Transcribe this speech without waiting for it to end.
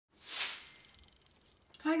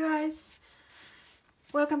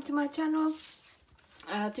Welcome to my channel.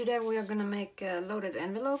 Today we are gonna make a loaded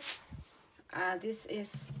envelope. This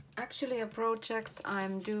is actually a project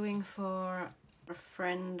I'm doing for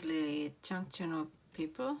friendly junk journal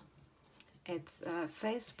people. It's a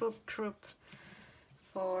Facebook group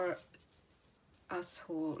for us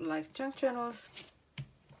who like junk journals,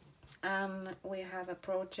 and we have a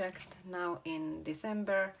project now in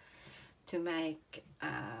December to make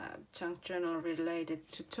junk journal related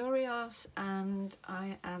tutorials, and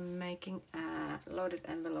I am making a loaded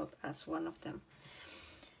envelope as one of them.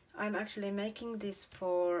 I'm actually making this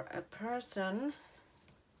for a person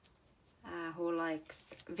who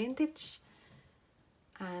likes vintage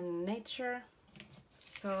and nature,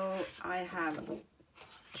 so I have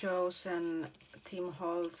chosen Tim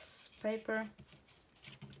Holtz paper.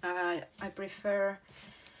 I prefer,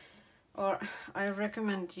 or I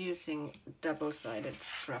recommend using double-sided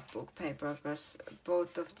scrapbook paper because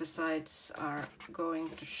both of the sides are going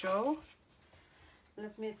to show.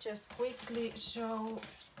 Let me just quickly show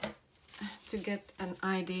to get an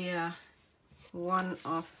idea one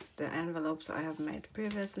of the envelopes I have made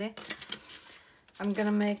previously. I'm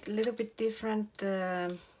gonna make a little bit different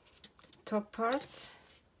top part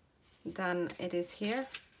than it is here,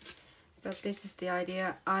 but this is the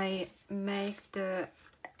idea. I make the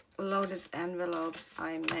loaded envelopes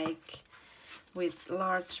I make with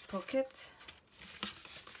large pockets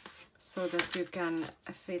so that you can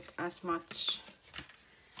fit as much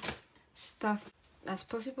stuff as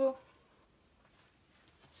possible.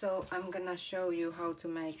 So I'm gonna show you how to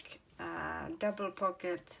make a double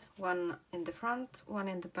pocket, one in the front, one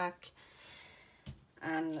in the back,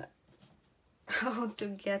 and how to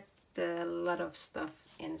get a lot of stuff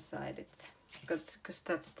inside it, because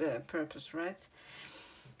that's the purpose, right?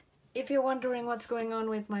 If you're wondering what's going on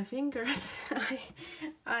with my fingers,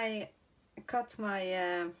 I cut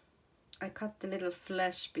my I cut the little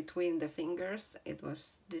flesh between the fingers. It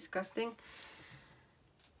was disgusting,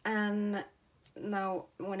 and now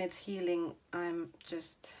when it's healing, I'm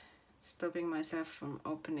just stopping myself from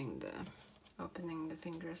opening the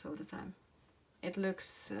fingers all the time. It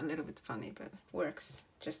looks a little bit funny, but works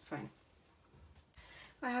just fine.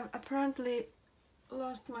 I have apparently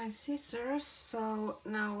lost my scissors, so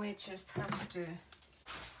now we just have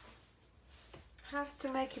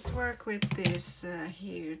to make it work with these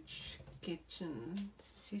huge kitchen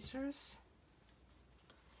scissors.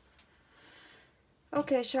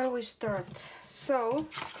 Okay, shall we start? So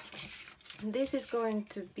this is going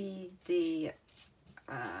to be the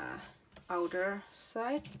outer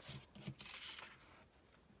side,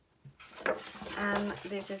 and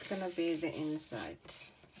this is gonna be the inside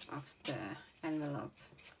of the envelope.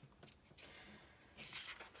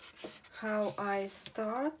 How I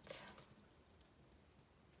start: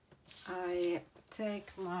 I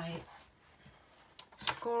take my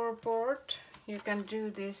scoreboard. You can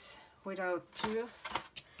do this without two.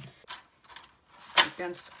 You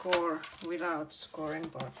can score without scoring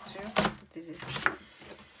board too. This is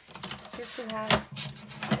good to have.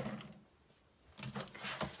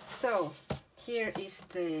 So here is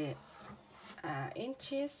the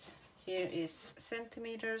inches, here is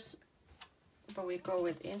centimeters, but we go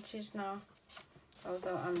with inches now,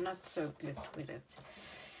 although I'm not so good with it.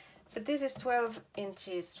 But this is 12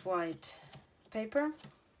 inches wide paper,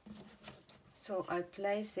 so I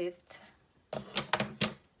place it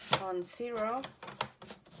on 0,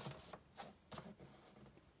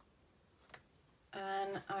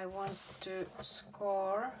 and I want to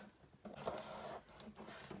score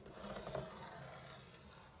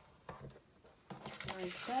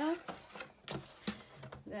like that.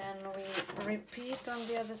 Then we repeat on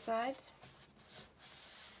the other side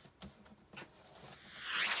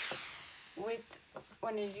with,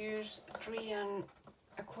 when you use 3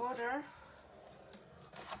 1/4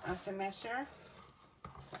 as a measure,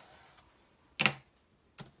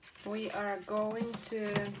 we are going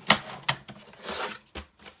to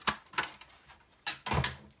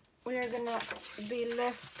gonna be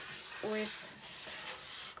left with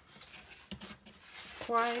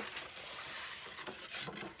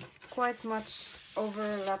quite much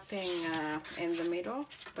overlapping in the middle,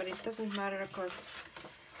 but it doesn't matter because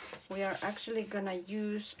we are actually gonna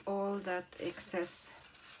use all that excess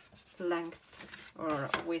length or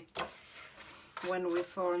width when we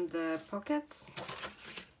form the pockets.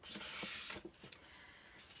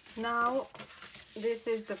 Now this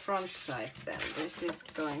is the front side, then this is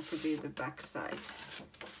going to be the back side.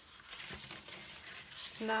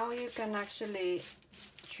 Now you can actually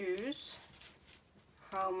choose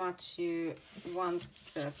how much you want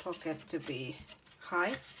the pocket to be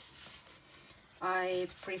high. I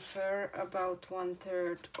prefer about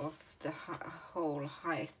 1/3 of the whole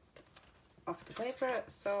height of the paper,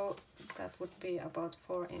 so that would be about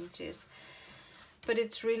 4 inches. But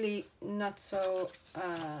it's really not so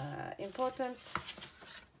important.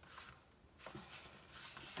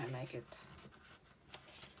 I make it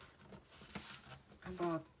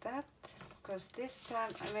about that, because this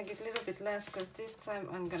time I make it a little bit less, because this time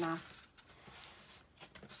I'm gonna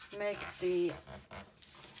make the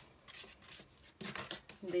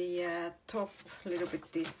top a little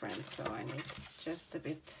bit different, so I need just a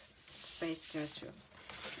bit space there too.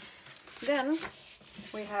 Then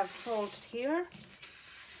we have folds here,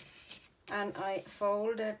 and I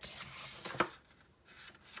folded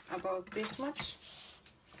about this much.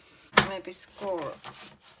 Maybe score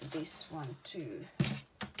this one too.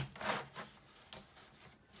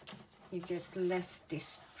 You get less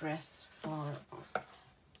distress for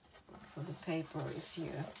the paper if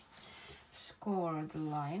you score the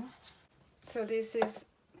line. So this is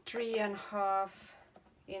 3.5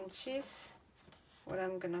 inches, what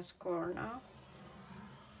I'm gonna score now.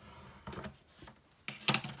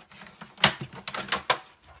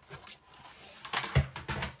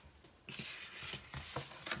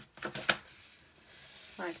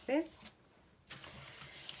 Like this.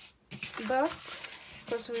 But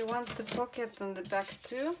because we want the pocket on the back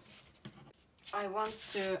too, I want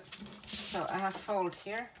to, so I have fold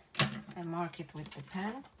here. I mark it with the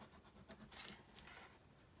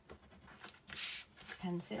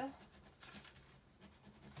pencil,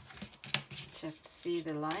 just to see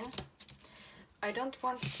the line. I don't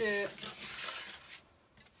want to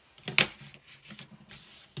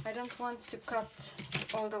cut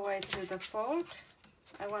all the way to the fold.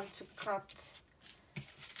 I want to cut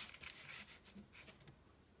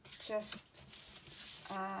just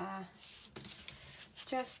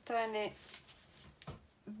tiny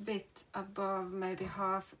bit above, maybe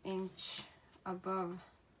 1/2 inch above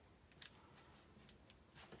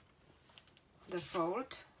the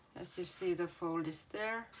fold. As you see, the fold is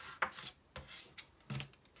there,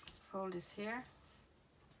 fold is here.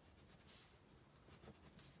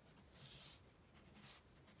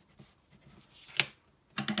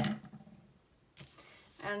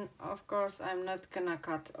 And of course I'm not gonna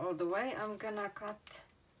cut all the way, I'm gonna cut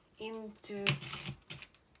into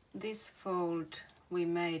this fold we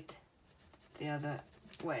made the other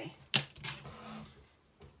way.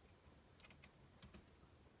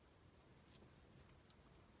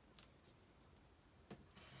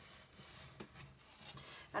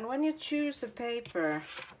 And when you choose a paper,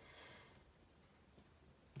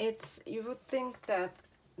 you would think that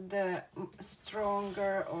the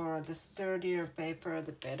stronger or the sturdier paper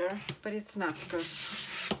the better, but it's not,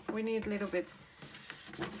 because we need a little bit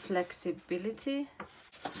flexibility.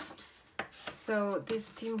 So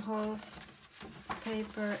this Tim Holtz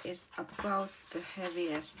paper is about the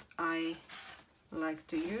heaviest I like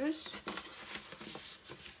to use.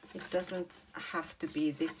 It doesn't have to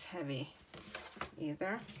be this heavy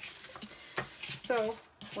either. So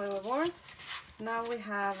we move on. Now we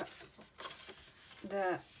have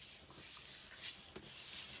the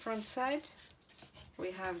front side.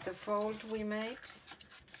 We have the fold we made,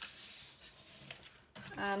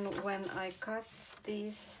 and when I cut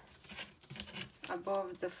these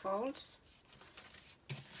above the folds,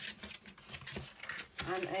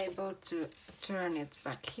 I'm able to turn it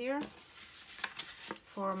back here,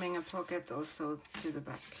 forming a pocket also to the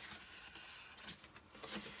back.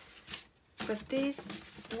 But this,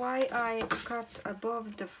 why I cut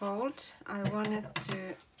above the fold, I wanted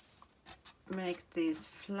to make these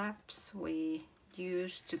flaps we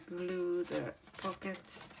use to glue the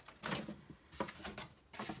pocket.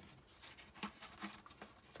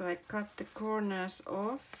 So I cut the corners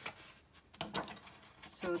off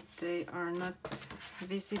so they are not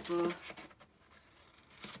visible.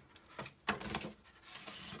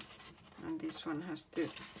 And this one has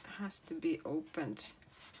to be opened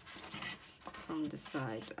from the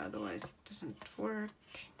side, otherwise it doesn't work.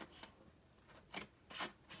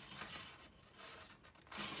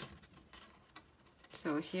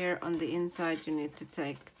 So here on the inside you need to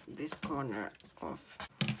take this corner off,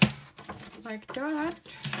 like that.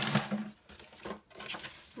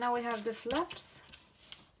 Now we have the flaps.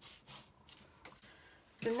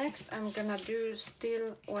 The next I'm gonna do,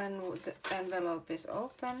 still when the envelope is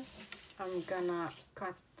open, I'm gonna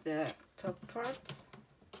cut the top parts,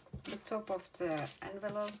 the top of the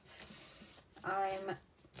envelope. I'm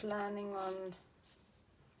planning on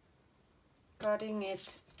cutting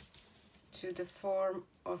it to the form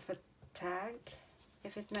of a tag,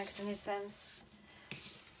 if it makes any sense.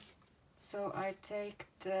 So I take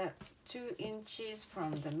the 2 inches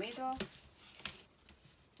from the middle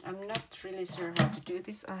I'm not really sure how to do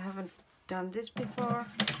this. I haven't done this before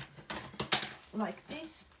like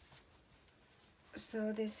this.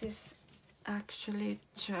 So this is actually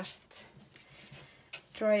just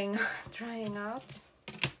trying out.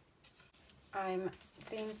 I'm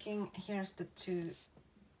thinking, here's the 2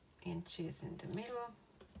 inches in the middle.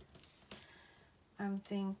 I'm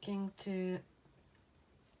thinking to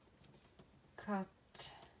cut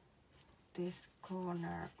this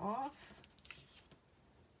corner off,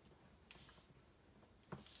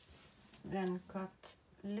 then cut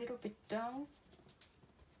a little bit down,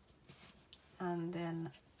 and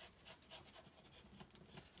then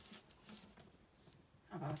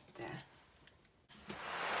about there.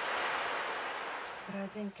 But I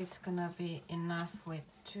think it's gonna be enough with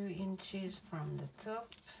 2 inches from the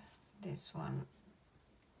top. This one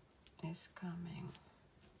is coming.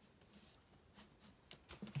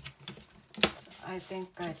 So I think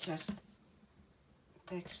I just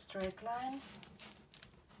take a straight line.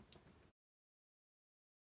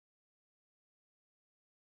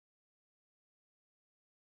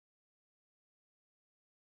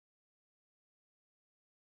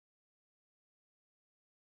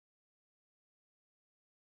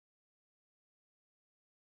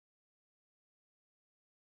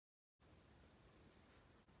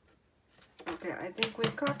 Okay, I think we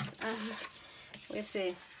cut and we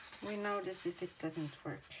see. We notice if it doesn't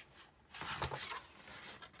work.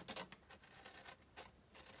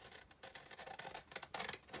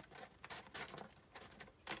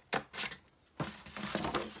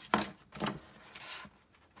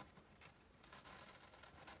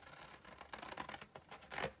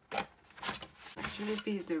 Actually,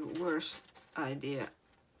 be the worst idea,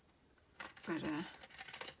 but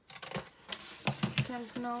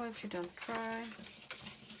can't know if you don't try.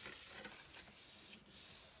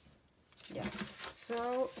 Yes,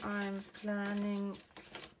 so I'm planning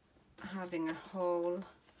having a hole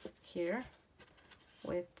here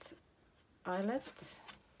with eyelet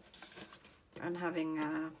and having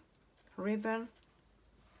a ribbon.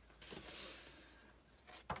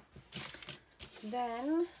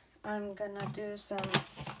 Then I'm gonna do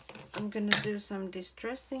some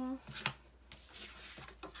distressing.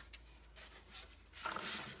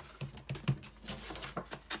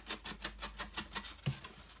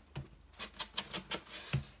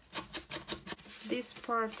 This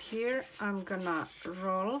part here I'm gonna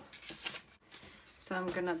roll, so I'm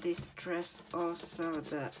gonna distress also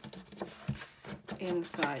the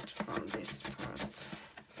inside from this part.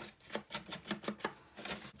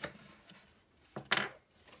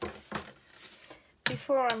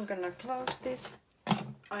 Before I'm gonna close this,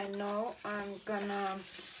 I know I'm gonna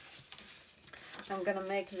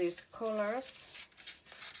make these collars,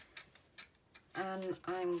 and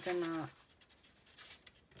I'm gonna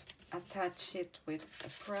attach it with a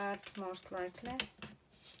brad most likely.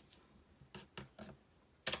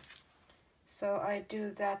 So I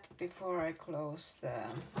do that before I close the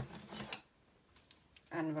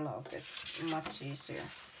envelope. It's much easier.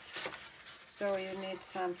 So you need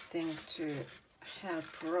something to help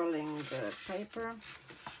rolling the paper.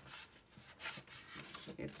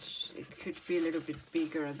 It could be a little bit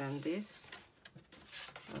bigger than this,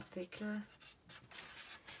 or thicker,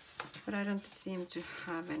 but I don't seem to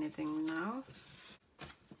have anything now.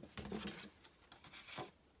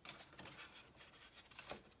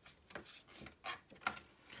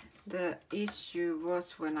 The issue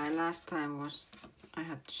was when I last time I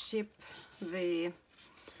had to ship the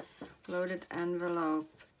loaded envelope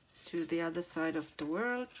to the other side of the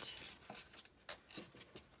world.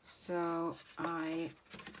 So I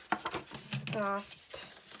stuffed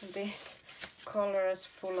these collars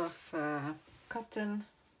full of cotton,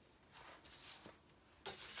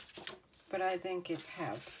 but I think it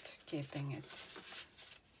helped keeping it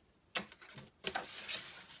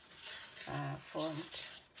formed.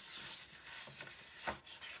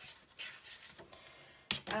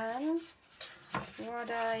 And what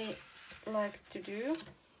I like to do,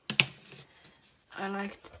 I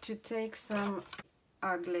like to take some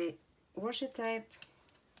ugly washi tape.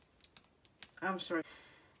 I'm sorry,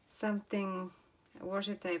 something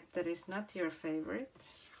washi tape that is not your favorite.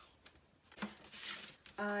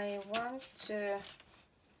 I want to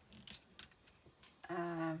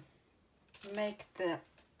make the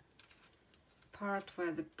part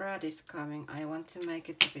where the brad is coming, I want to make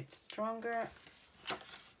it a bit stronger.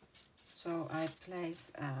 So I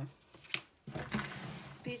place a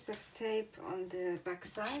piece of tape on the back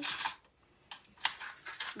side.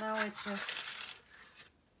 Now I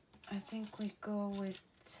think we go with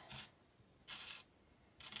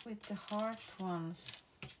the heart ones.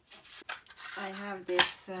 I have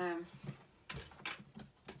this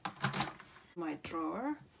my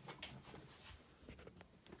drawer.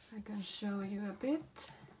 I can show you a bit.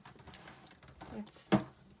 It's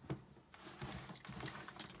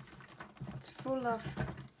full of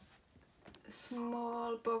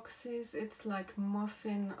small boxes. It's like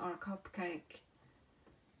muffin or cupcake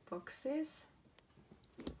boxes.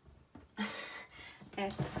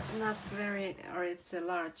 It's not very, or it's a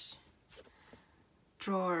large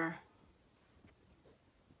drawer.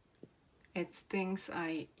 It's things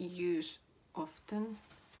I use often.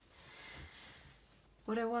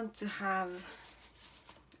 What I want to have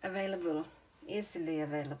available, easily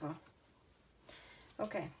available.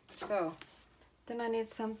 Okay, so then I need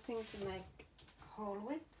something to make hole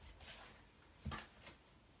with.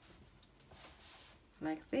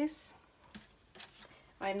 Like this.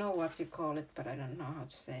 I know what you call it, but I don't know how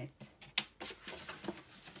to say it.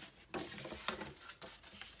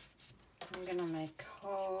 I'm gonna make a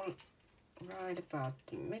hole right about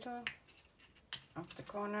the middle of the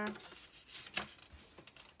corner.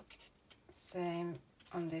 Same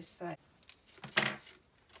on this side.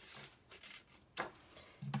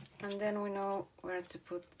 And then we know where to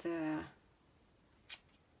put the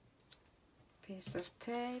piece of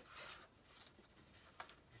tape.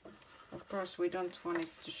 Of course, we don't want it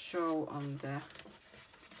to show on the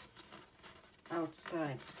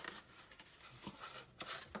outside,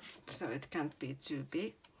 so it can't be too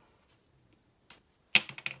big.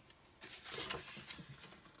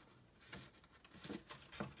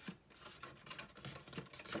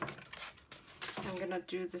 I'm gonna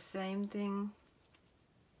do the same thing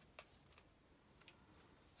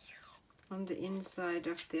on the inside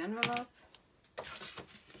of the envelope,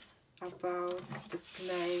 about the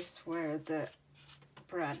place where the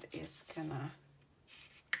bread is gonna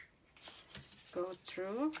go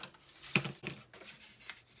through.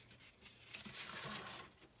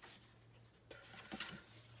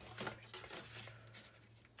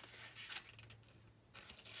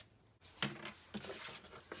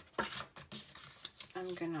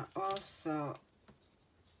 I'm gonna also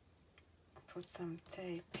put some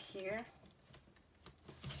tape here.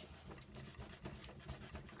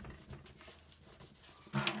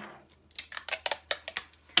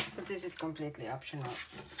 But this is completely optional.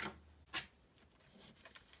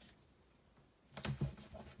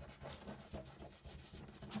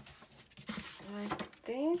 Like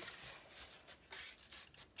this.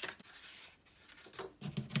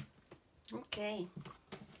 Okay.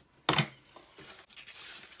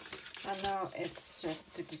 And now it's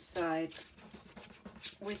just to decide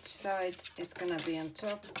which side is gonna be on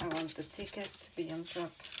top. I want the ticket to be on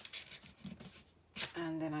top.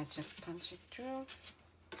 And then I just punch it through.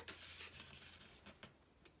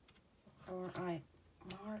 Or I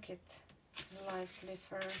mark it lightly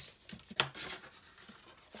first.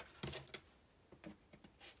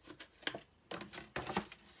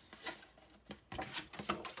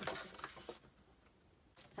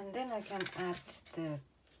 And then I can add the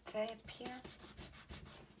tape here.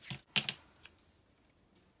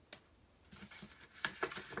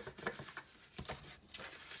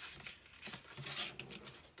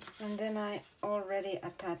 And then I already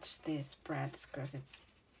attached these breads because it's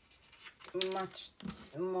much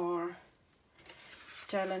more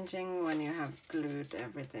challenging when you have glued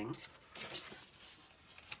everything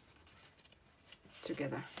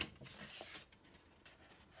together.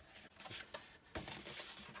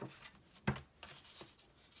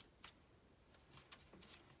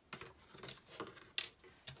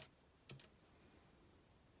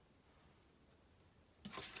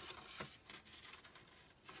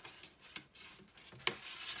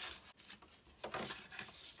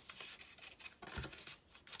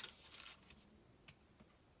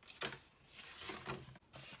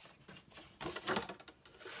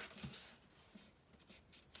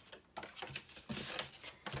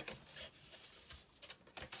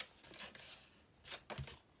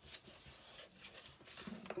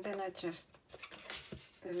 Then I just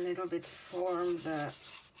a little bit form the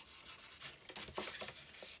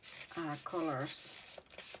colors.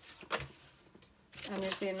 And you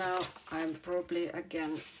see now I'm probably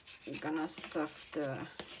again gonna stuff the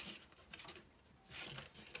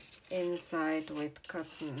inside with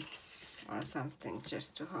cotton or something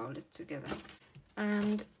just to hold it together.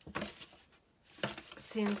 And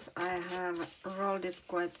since I have rolled it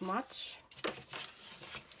quite much,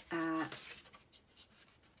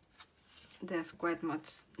 there's quite much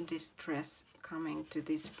distress coming to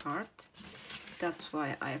this part. That's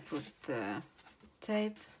why I put the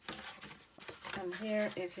tape. And here,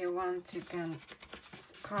 if you want, you can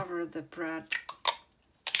cover the bread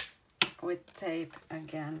with tape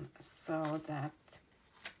again, so that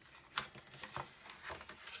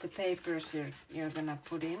the papers you're gonna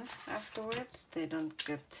put in afterwards, they don't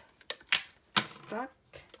get stuck.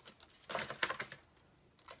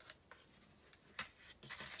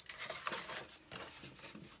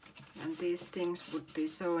 And these things would be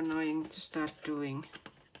so annoying to start doing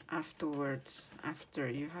afterwards, after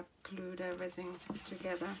you have glued everything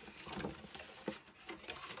together.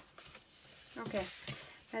 Okay,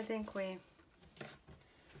 I think we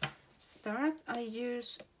start. I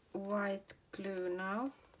use white glue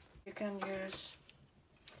now. You can use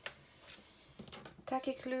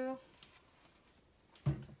tacky glue.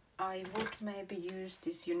 I would maybe use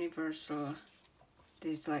this universal,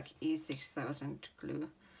 this like E6000 glue,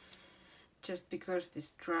 just because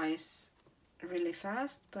this dries really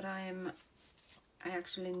fast, but I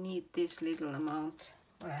actually need this little amount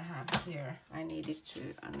what I have here. I need it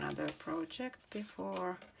to another project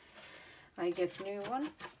before I get new one,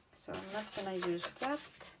 so I'm not gonna use that.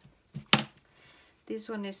 This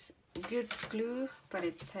one is good glue, but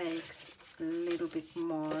it takes a little bit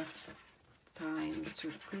more time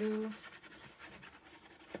to glue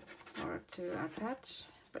or to attach,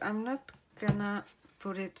 but I'm not gonna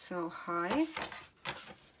put it so high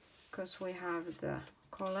because we have the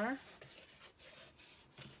color.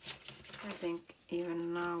 I think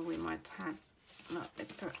even now we might have, no,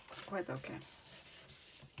 it's quite okay.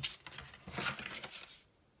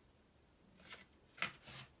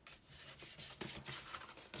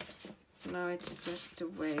 So now it's just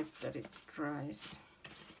to wait that it dries.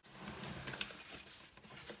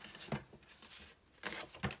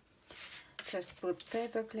 Just put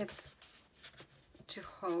paper clip to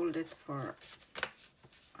hold it for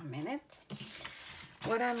a minute.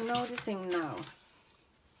 What I'm noticing now,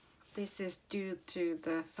 this is due to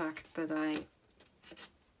the fact that I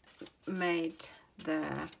made the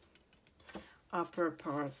upper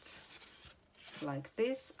part like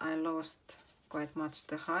this. I lost quite much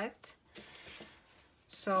the height.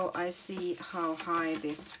 So I see how high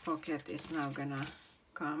this pocket is now gonna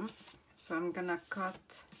come. So I'm gonna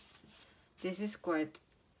cut. This is quite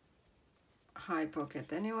high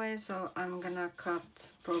pocket anyway, so I'm gonna cut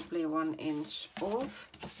probably 1 inch off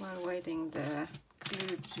while waiting the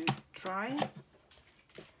glue to dry.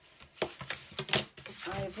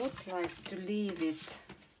 I would like to leave it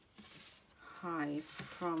high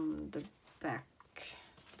from the back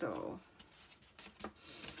though.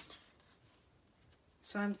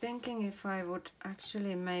 So I'm thinking if I would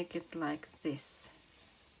actually make it like this.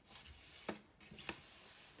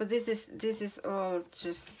 But this is all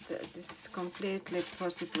just, this is completely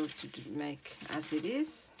possible to make as it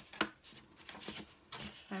is.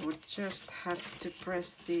 I would just have to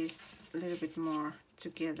press these a little bit more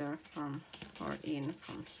together from, or in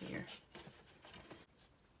from here.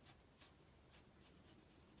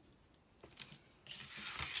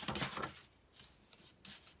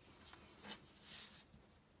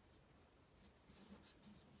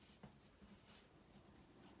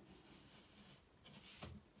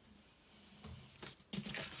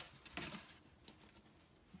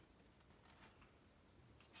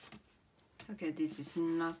 Okay, this is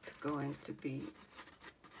not going to be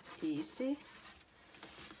easy,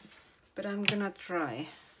 but I'm gonna try.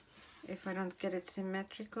 If I don't get it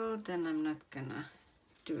symmetrical, then I'm not gonna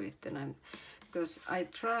do it. Then because I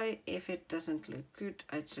try, if it doesn't look good,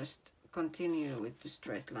 I just continue with the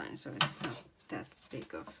straight line, so it's not that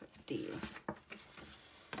big of a deal.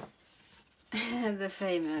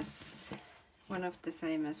 One of the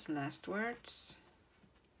famous last words.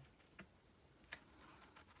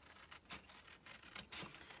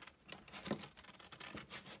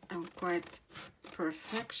 I'm quite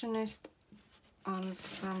perfectionist on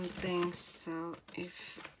some things, so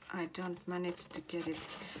if I don't manage to get it,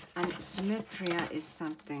 and symmetria is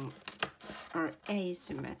something, or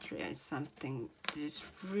asymmetria is something that is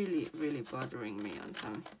really, really bothering me on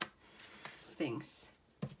some things.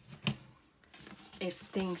 If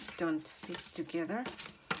things don't fit together,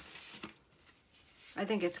 I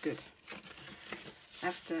think it's good.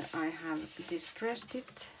 After I have distressed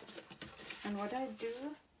it, and what I do,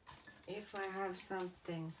 if I have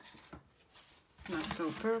something not so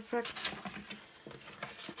perfect,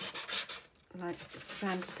 like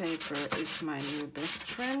sandpaper is my new best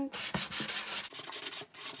friend.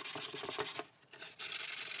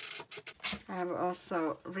 I have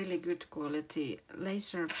also really good quality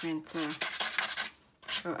laser printer.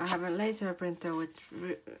 So I have a laser printer with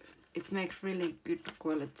it makes really good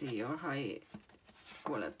quality or high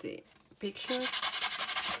quality pictures.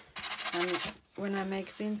 And when I make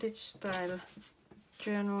vintage style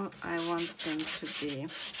journal, I want them to be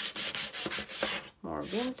more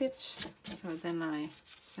vintage, so then I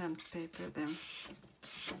sandpaper them.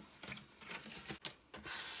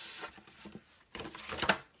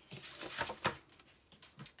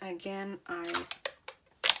 again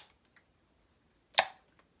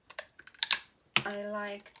I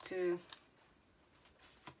like to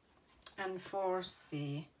enforce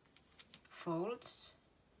the folds.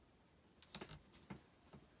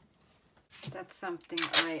 That's something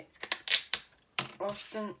I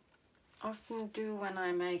often do when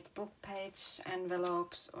I make book page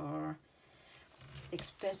envelopes, or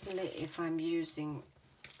especially if I'm using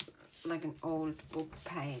like an old book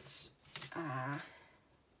page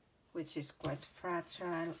which is quite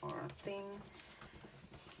fragile or thin.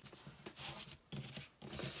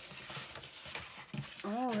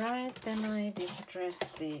 Alright, then I distress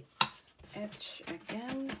the edge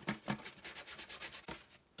again.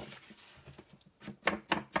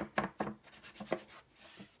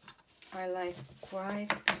 I like quite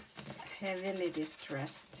heavily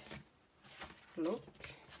distressed look.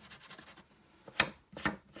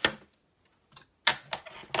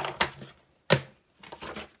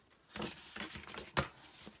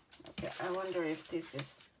 Okay, I wonder if this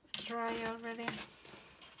is dry already.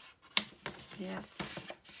 Yes.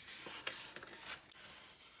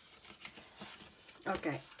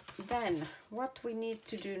 Okay, then what we need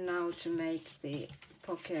to do now to make the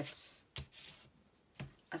pockets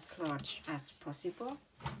as large as possible.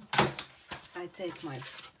 I take my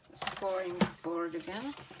scoring board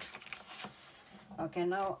again. Okay,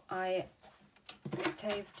 now I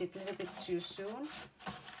taped it a little bit too soon.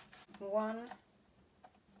 One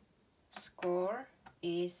score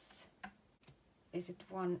is it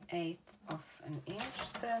 1/8 of an inch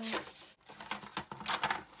then?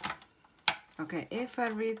 Okay, if I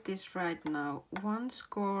read this right now, one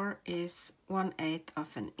score is 1/8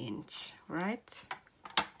 of an inch, right?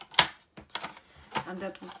 And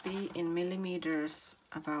that would be in millimeters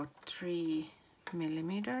about 3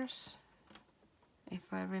 millimeters,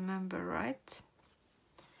 if I remember right.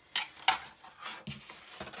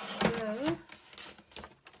 So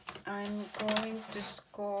I'm going to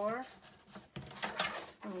score.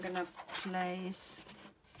 I'm gonna place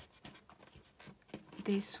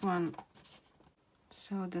this one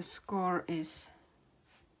so the score is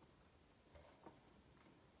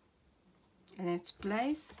in its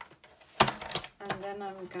place, and then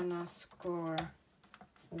I'm gonna score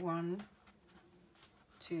one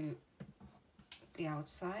to the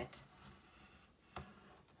outside.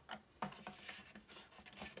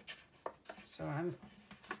 So I'm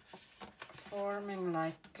forming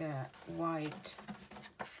like a wide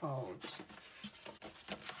fold.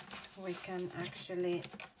 We can actually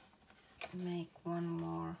make one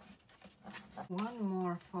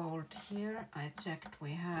more fold here. I checked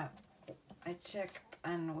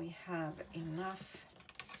and we have enough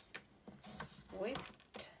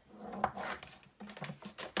width.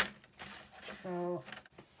 So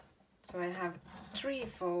I have 3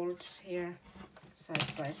 folds here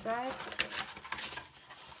side by side,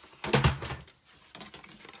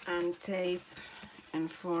 and tape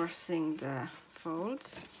enforcing the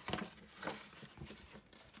folds.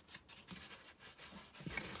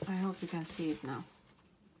 I hope you can see it now.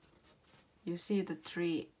 You see the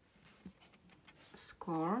 3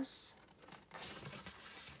 scores.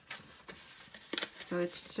 So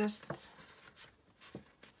it's just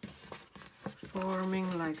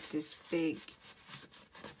forming like this big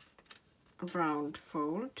round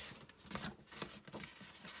fold.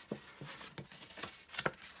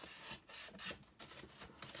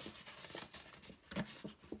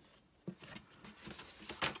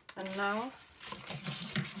 And now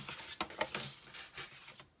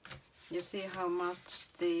you see how much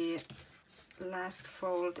the last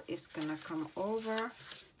fold is gonna come over.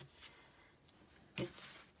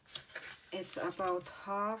 It's about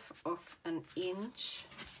 1/2 of an inch.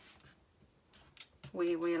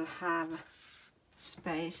 We will have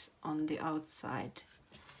space on the outside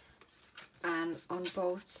and on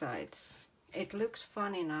both sides. It looks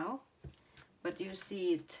funny now, but you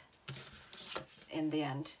see it in the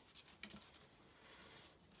end.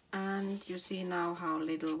 And you see now how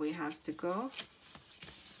little we have to go.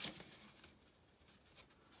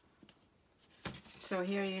 So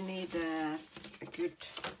here you need a good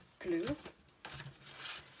glue.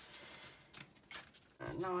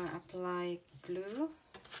 Now I apply glue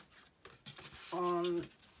on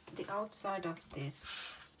the outside of these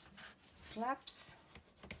flaps,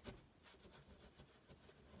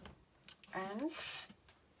 and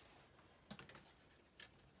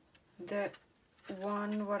the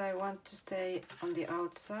one what I want to stay on the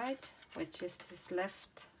outside, which is this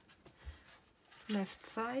left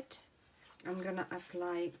side, I'm gonna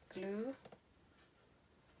apply glue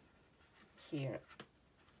here.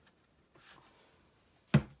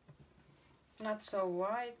 Not so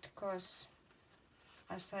wide, because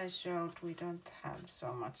as I showed, we don't have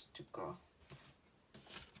so much to go.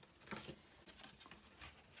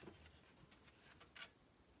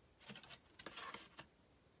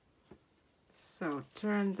 So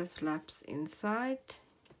turn the flaps inside.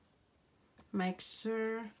 Make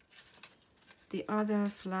sure the other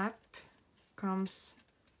flap comes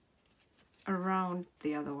around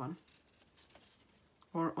the other one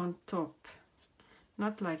or on top,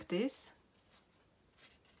 not like this,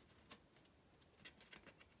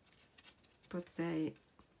 but the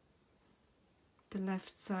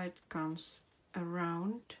left side comes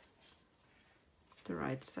around the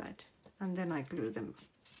right side, and then I glue them.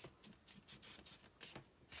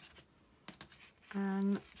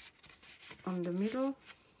 And on the middle,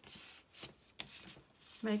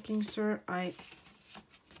 making sure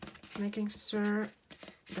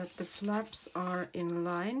that the flaps are in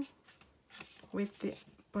line with the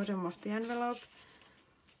bottom of the envelope,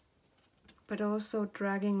 but also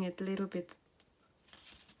dragging it a little bit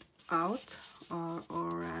out or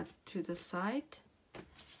to the side.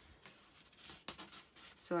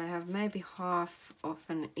 So I have maybe half of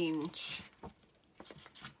an inch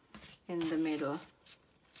in the middle.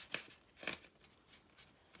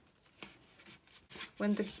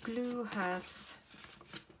 When the glue has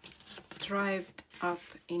dried up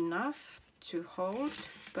enough to hold,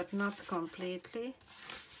 but not completely,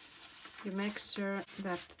 you make sure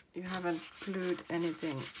that you haven't glued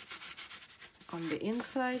anything on the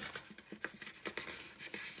inside.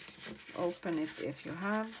 Open it if you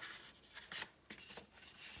have.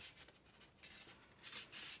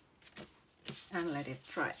 And let it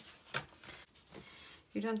dry.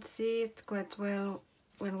 You don't see it quite well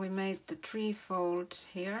when we made the 3 folds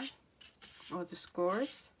here, or the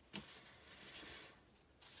scores.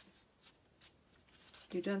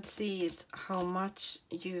 You don't see it how much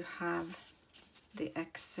you have the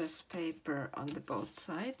excess paper on the both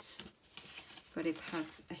sides, but it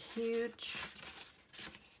has a huge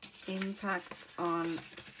impact on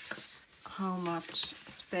how much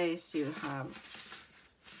space you have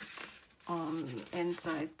on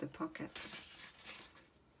inside the pockets.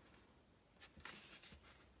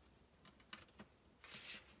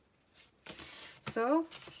 So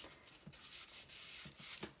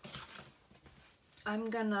I'm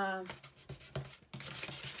gonna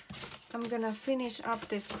finish up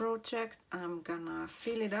this project. I'm gonna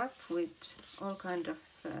fill it up with all kind of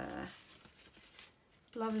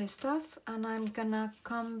lovely stuff, and I'm gonna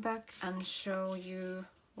come back and show you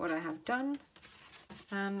what I have done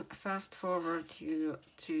and fast forward you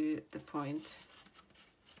to the point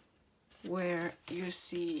where you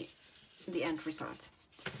see the end result.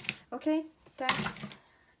 Okay, thanks.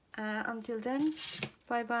 Until then,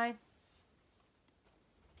 bye bye.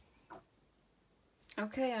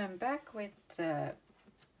 Okay, I'm back with the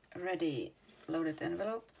ready loaded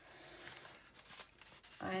envelope.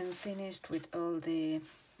 I'm finished with all the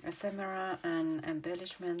ephemera and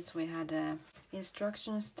embellishments. We had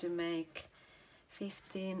instructions to make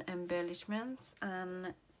 15 embellishments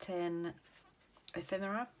and 10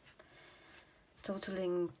 ephemera,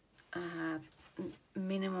 totaling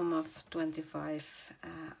minimum of 25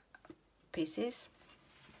 pieces.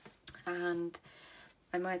 And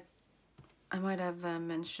I might have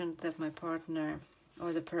mentioned that my partner,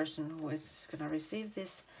 or the person who is gonna receive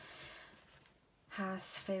this,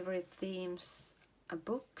 has favorite themes,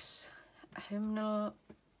 books, hymnal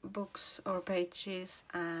books or pages,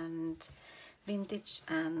 and vintage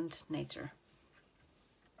and nature.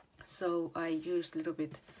 So I used a little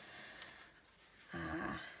bit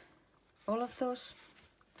all of those,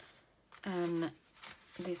 and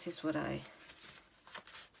this is what I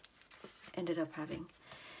ended up having.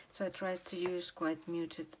 So I tried to use quite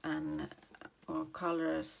muted or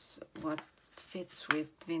colors what fits with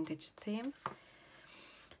vintage theme.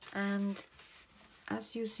 And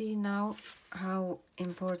as you see now, how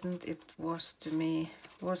important it was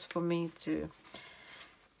for me to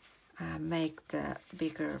make the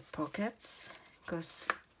bigger pockets, because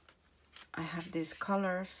I have these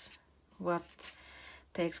colors what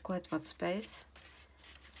takes quite much space,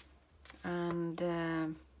 and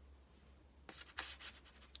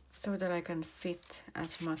so that I can fit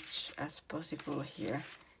as much as possible here.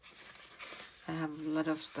 I have a lot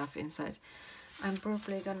of stuff inside. I'm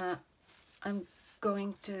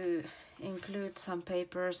going to include some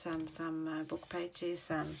papers and some book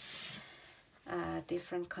pages and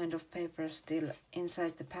different kind of papers still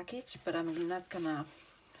inside the package, but I'm not gonna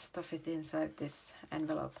stuff it inside this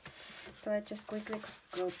envelope. So I just quickly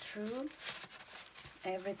go through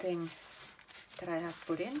everything that I have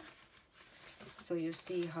put in, so you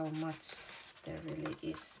see how much there really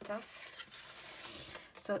is stuff.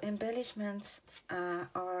 So So embellishments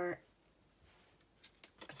are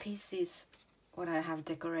pieces what I have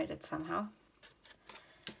decorated somehow.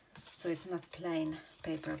 So it's not plain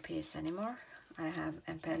paper piece anymore. I have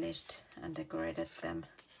embellished and decorated them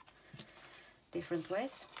different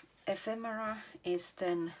ways. Ephemera is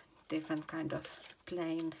then different kind of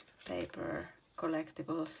plain paper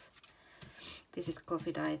collectibles. This is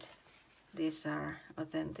coffee dyed. These are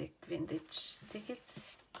authentic vintage tickets.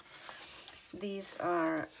 These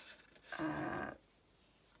are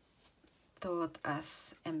thought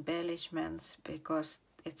as embellishments because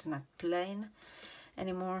it's not plain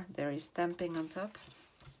anymore. There is stamping on top.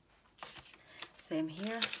 Same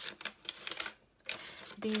here.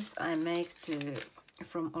 These I make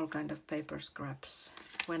from all kind of paper scraps.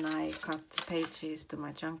 When I cut pages to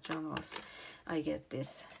my junk journals, I get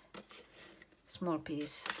this small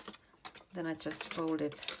piece. Then I just fold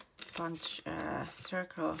it, punch a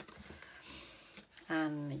circle,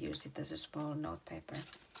 and use it as a small note paper.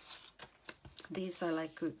 These I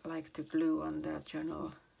like to glue on the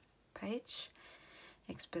journal page,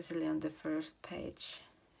 especially on the first page.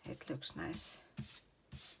 It looks nice.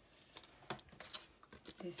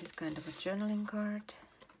 This is kind of a journaling card.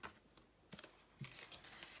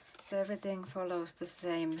 So everything follows the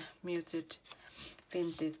same muted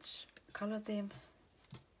vintage color theme.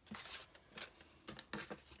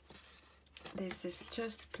 This is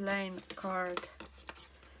just plain card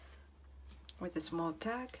with a small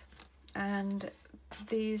tag, and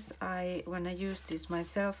these when I use this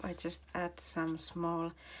myself, I just add some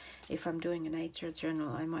small. If I'm doing a nature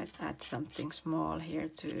journal, I might add something small here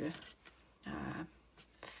to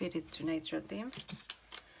fit it to nature theme.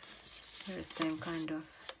 Here is the same kind of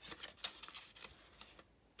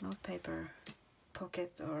note paper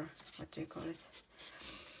pocket, or what do you call it?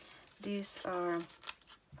 These are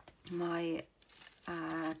my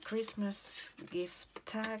Christmas gift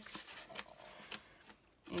tags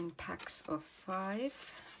in packs of 5.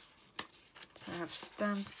 So I have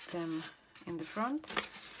stamped them in the front,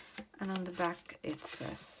 and on the back it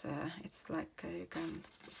says it's like you can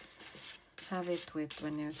have it with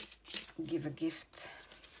when you give a gift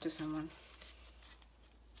to someone.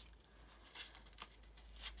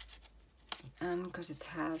 And because it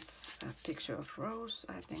has a picture of rose,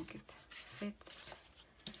 I think it fits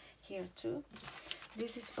here too.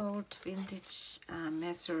 This is old vintage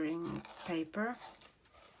measuring paper,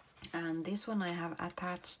 and this one I have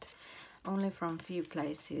attached only from few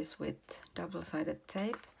places with double-sided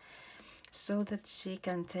tape, so that she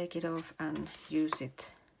can take it off and use it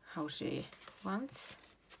how she wants.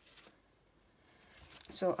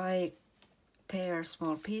 So I tear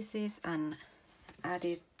small pieces and add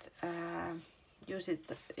it, use it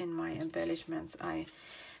in my embellishments. I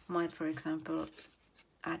might, for example,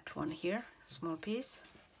 add one here, small piece.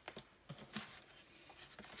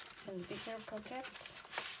 And bigger pocket.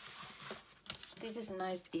 This is a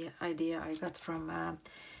nice idea I got from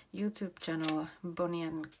YouTube channel Bonnie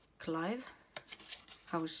and Clive.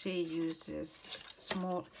 How she uses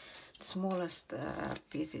smallest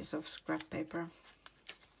pieces of scrap paper,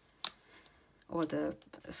 or the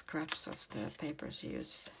scraps of the paper she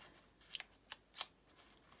uses.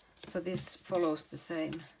 So this follows the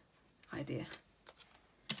same idea.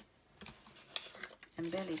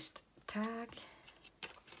 Embellished tag,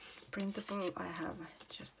 printable. I have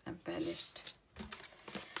just embellished.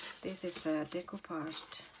 This is a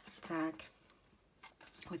decoupaged tag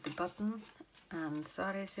with the button and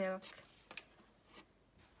sari silk.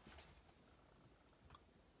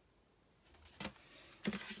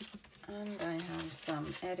 And I have some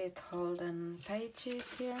Edith Holden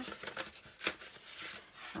pages here,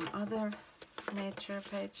 some other nature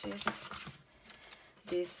pages.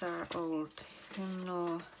 These are old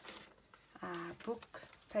hymnal book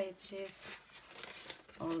pages.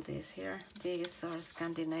 All these here. These are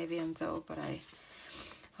Scandinavian though, but I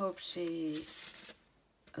hope she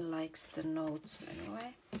likes the notes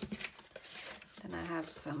anyway. Then I have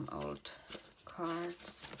some old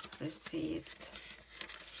cards, receipt,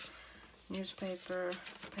 newspaper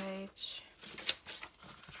page.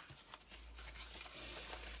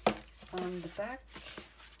 On the back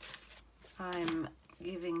I'm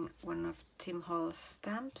giving one of Tim Hall's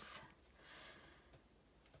stamps.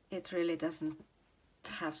 It really doesn't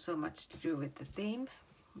have so much to do with the theme,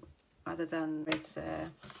 other than it's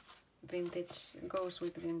vintage, goes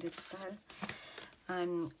with vintage style.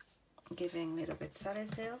 I'm giving a little bit sari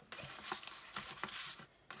silk.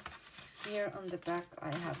 Here on the back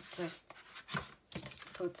I have just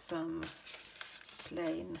put some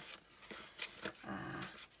plain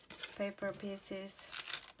paper pieces.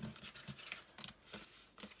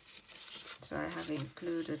 So I have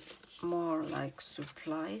included more like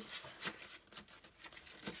supplies,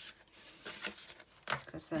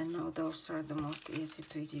 because I know those are the most easy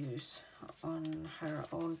to use on her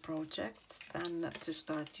own projects than to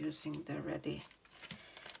start using the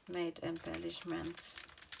ready-made embellishments.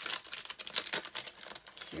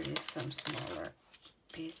 Here is some smaller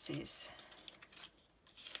pieces,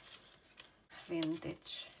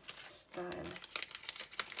 vintage style.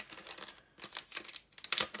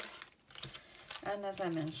 And as I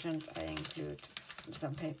mentioned, I include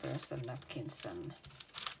some papers and napkins and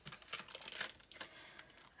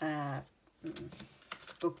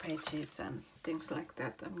book pages and things like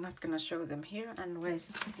that. I'm not gonna show them here and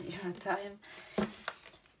waste your time.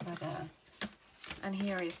 But and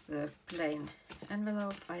here is the plain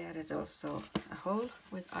envelope. I added also a hole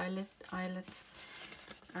with eyelet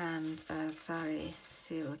and a sari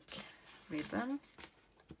silk ribbon.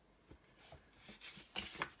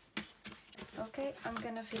 Okay, I'm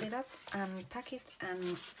gonna fill it up and pack it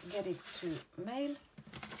and get it to mail.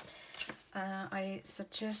 I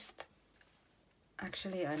suggest,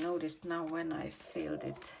 actually I noticed now when I filled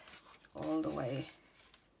it all the way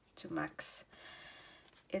to max,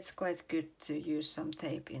 it's quite good to use some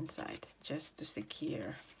tape inside just to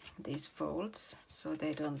secure these folds so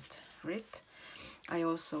they don't rip. I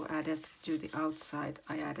also added to the outside,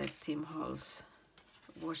 I added Tim Holtz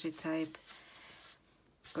washi tape,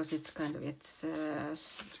 because it's kind of,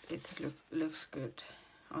 looks good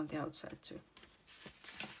on the outside too.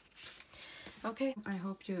 Okay, I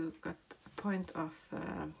hope you got a point of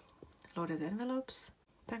loaded envelopes.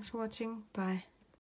 Thanks for watching, bye.